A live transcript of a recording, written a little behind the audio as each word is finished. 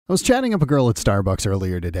I was chatting up a girl at Starbucks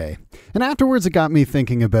earlier today, and afterwards it got me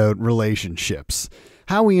thinking about relationships.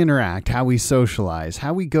 How we interact, how we socialize,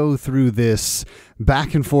 how we go through this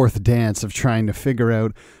back and forth dance of trying to figure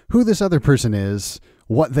out who this other person is,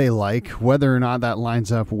 what they like, whether or not that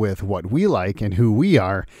lines up with what we like and who we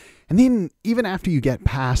are. And then even after you get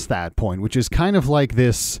past that point, which is kind of like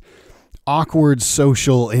this awkward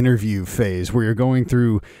social interview phase where you're going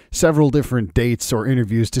through several different dates or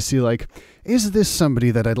interviews to see, like, is this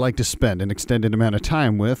somebody that I'd like to spend an extended amount of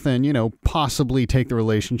time with and, possibly take the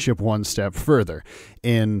relationship one step further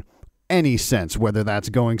in any sense, whether that's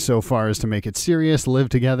going so far as to make it serious, live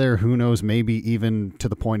together, who knows, maybe even to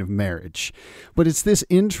the point of marriage. But it's this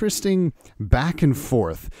interesting back and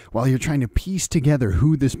forth while you're trying to piece together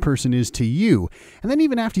who this person is to you. And then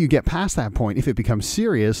even after you get past that point, if it becomes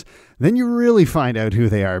serious, then you really find out who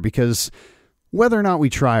they are, because whether or not we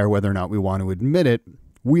try or whether or not we want to admit it,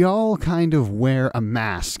 we all kind of wear a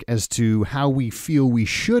mask as to how we feel we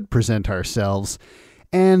should present ourselves.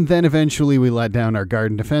 And then eventually we let down our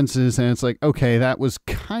garden defenses and it's like, okay, that was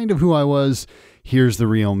kind of who I was. Here's the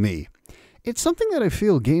real me. It's something that I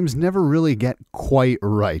feel games never really get quite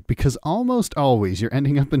right, because almost always you're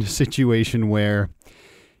ending up in a situation where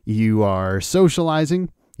you are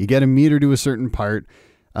socializing, you get a meter to a certain part,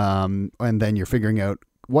 and then you're figuring out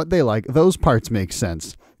what they like. Those parts make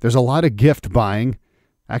sense. There's a lot of gift buying.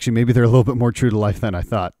 Actually, maybe they're a little bit more true to life than I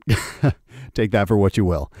thought. Take that for what you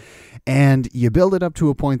will. And you build it up to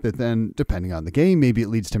a point that then, depending on the game, maybe it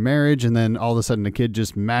leads to marriage, and then all of a sudden a kid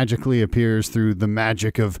just magically appears through the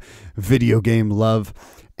magic of video game love.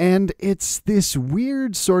 And it's this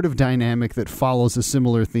weird sort of dynamic that follows a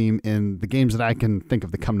similar theme in the games that I can think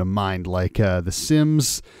of that come to mind, like The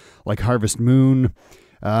Sims, like Harvest Moon,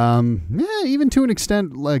 even to an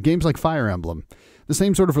extent, games like Fire Emblem. The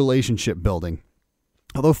same sort of relationship building.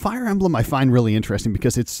 Although Fire Emblem I find really interesting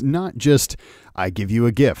because it's not just, I give you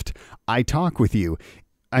a gift, I talk with you.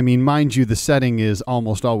 I mean, mind you, the setting is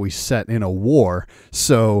almost always set in a war,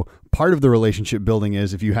 so part of the relationship building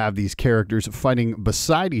is if you have these characters fighting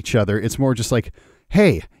beside each other, it's more just like,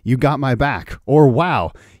 hey, you got my back, or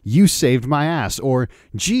wow, you saved my ass, or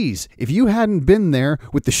geez, if you hadn't been there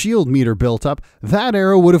with the shield meter built up, that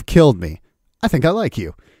arrow would have killed me. I think I like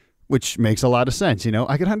you. Which makes a lot of sense,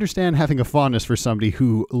 I could understand having a fondness for somebody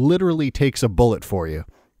who literally takes a bullet for you.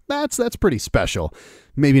 That's pretty special.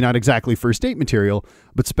 Maybe not exactly first date material,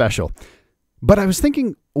 but special. But I was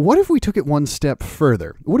thinking, what if we took it one step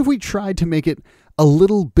further? What if we tried to make it a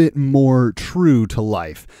little bit more true to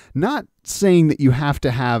life? Not saying that you have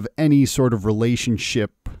to have any sort of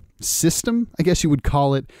relationship system, I guess you would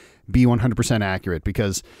call it, be 100% accurate,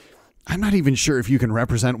 because I'm not even sure if you can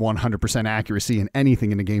represent 100% accuracy in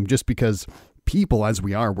anything in a game, just because people as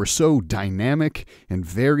we are, we're so dynamic and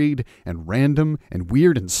varied and random and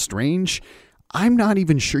weird and strange. I'm not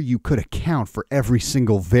even sure you could account for every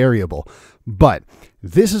single variable. But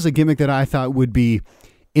this is a gimmick that I thought would be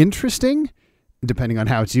interesting, depending on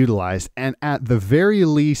how it's utilized, and at the very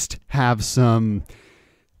least have some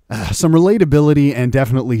relatability and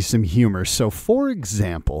definitely some humor. So for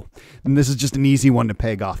example, and this is just an easy one to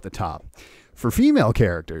peg off the top, for female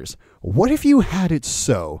characters, what if you had it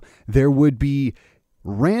so there would be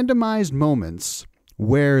randomized moments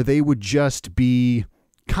where they would just be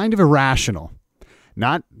kind of irrational?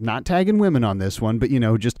 Not tagging women on this one, but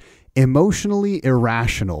just emotionally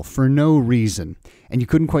irrational for no reason. And you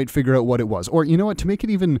couldn't quite figure out what it was. Or to make it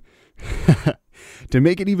even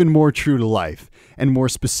more true to life and more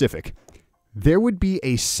specific, there would be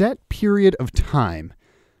a set period of time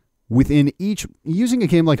within each, using a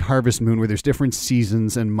game like Harvest Moon where there's different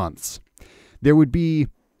seasons and months. There would be,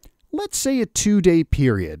 let's say, a 2-day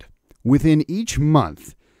period within each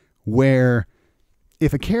month where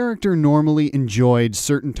if a character normally enjoyed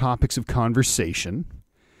certain topics of conversation,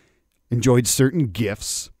 enjoyed certain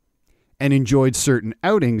gifts, and enjoyed certain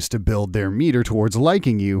outings to build their meter towards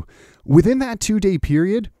liking you, within that 2-day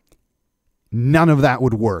period, none of that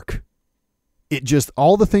would work. It just,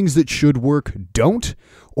 all the things that should work don't,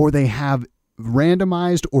 or they have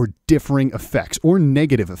randomized or differing effects or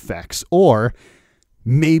negative effects, or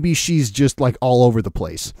maybe she's just like all over the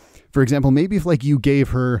place. For example, maybe if like you gave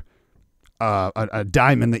her a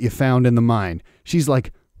diamond that you found in the mine, she's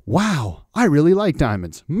like, wow, I really like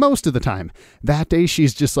diamonds most of the time. That day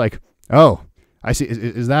she's just like, oh, I see.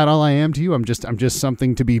 Is that all I am to you? I'm just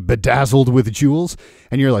something to be bedazzled with jewels.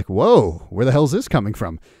 And you're like, whoa, where the hell's this coming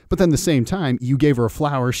from? But then the same time, you gave her a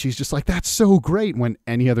flower. She's just like, that's so great. When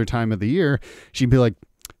any other time of the year, she'd be like,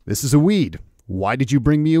 this is a weed. Why did you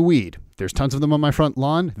bring me a weed? There's tons of them on my front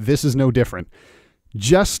lawn. This is no different.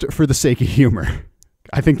 Just for the sake of humor.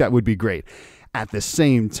 I think that would be great. At the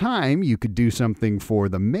same time, you could do something for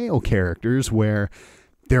the male characters where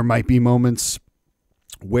there might be moments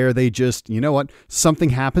where they just, you know what,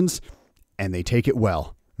 something happens and they take it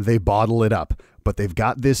well. They bottle it up, but they've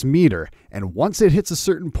got this meter. And once it hits a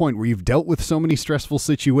certain point where you've dealt with so many stressful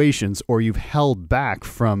situations or you've held back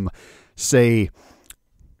from, say,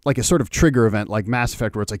 like a sort of trigger event like Mass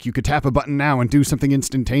Effect where it's like you could tap a button now and do something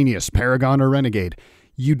instantaneous, Paragon or Renegade.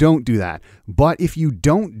 You don't do that. But if you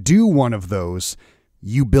don't do one of those,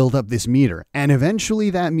 you build up this meter. And eventually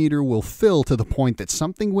that meter will fill to the point that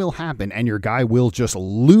something will happen and your guy will just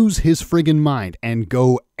lose his friggin' mind and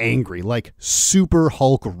go angry, like super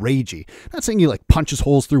Hulk ragey. Not saying he like punches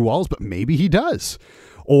holes through walls, but maybe he does.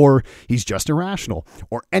 Or he's just irrational.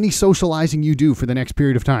 Or any socializing you do for the next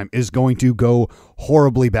period of time is going to go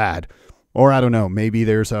horribly bad. Or I don't know, maybe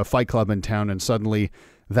there's a fight club in town and suddenly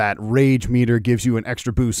that rage meter gives you an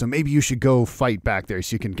extra boost. So maybe you should go fight back there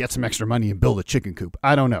so you can get some extra money and build a chicken coop.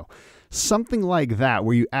 I don't know. Something like that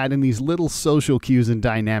where you add in these little social cues and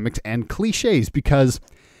dynamics and cliches because,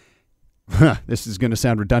 this is going to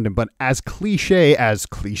sound redundant, but as cliches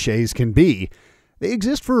can be, they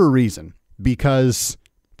exist for a reason because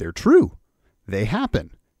they're true. They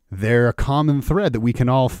happen. They're a common thread that we can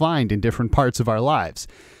all find in different parts of our lives.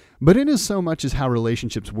 But in as so much as how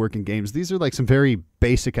relationships work in games, these are like some very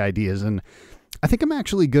basic ideas. And I think I'm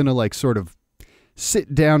actually going to like sort of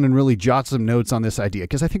sit down and really jot some notes on this idea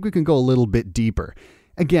because I think we can go a little bit deeper.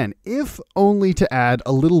 Again, if only to add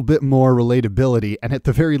a little bit more relatability and at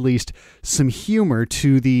the very least some humor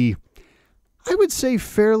to the, I would say,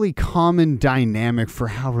 fairly common dynamic for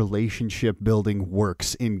how relationship building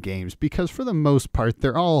works in games, because for the most part,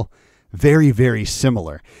 they're all very, very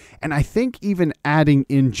similar. And I think even adding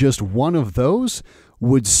in just one of those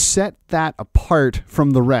would set that apart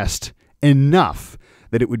from the rest enough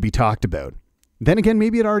that it would be talked about. Then again,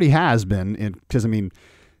 maybe it already has been, because I mean,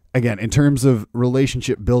 again, in terms of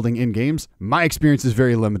relationship building in games, my experience is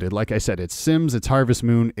very limited. Like I said, it's Sims, it's Harvest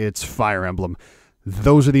Moon, it's Fire Emblem.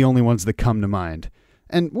 Those are the only ones that come to mind.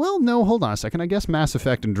 And, well, no, hold on a second. I guess Mass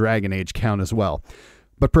Effect and Dragon Age count as well.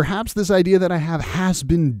 But perhaps this idea that I have has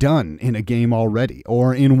been done in a game already,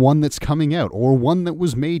 or in one that's coming out, or one that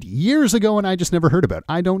was made years ago and I just never heard about.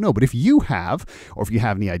 I don't know. But if you have, or if you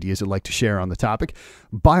have any ideas you'd like to share on the topic,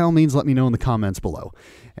 by all means, let me know in the comments below.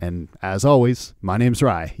 And as always, my name's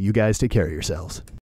Rye. You guys take care of yourselves.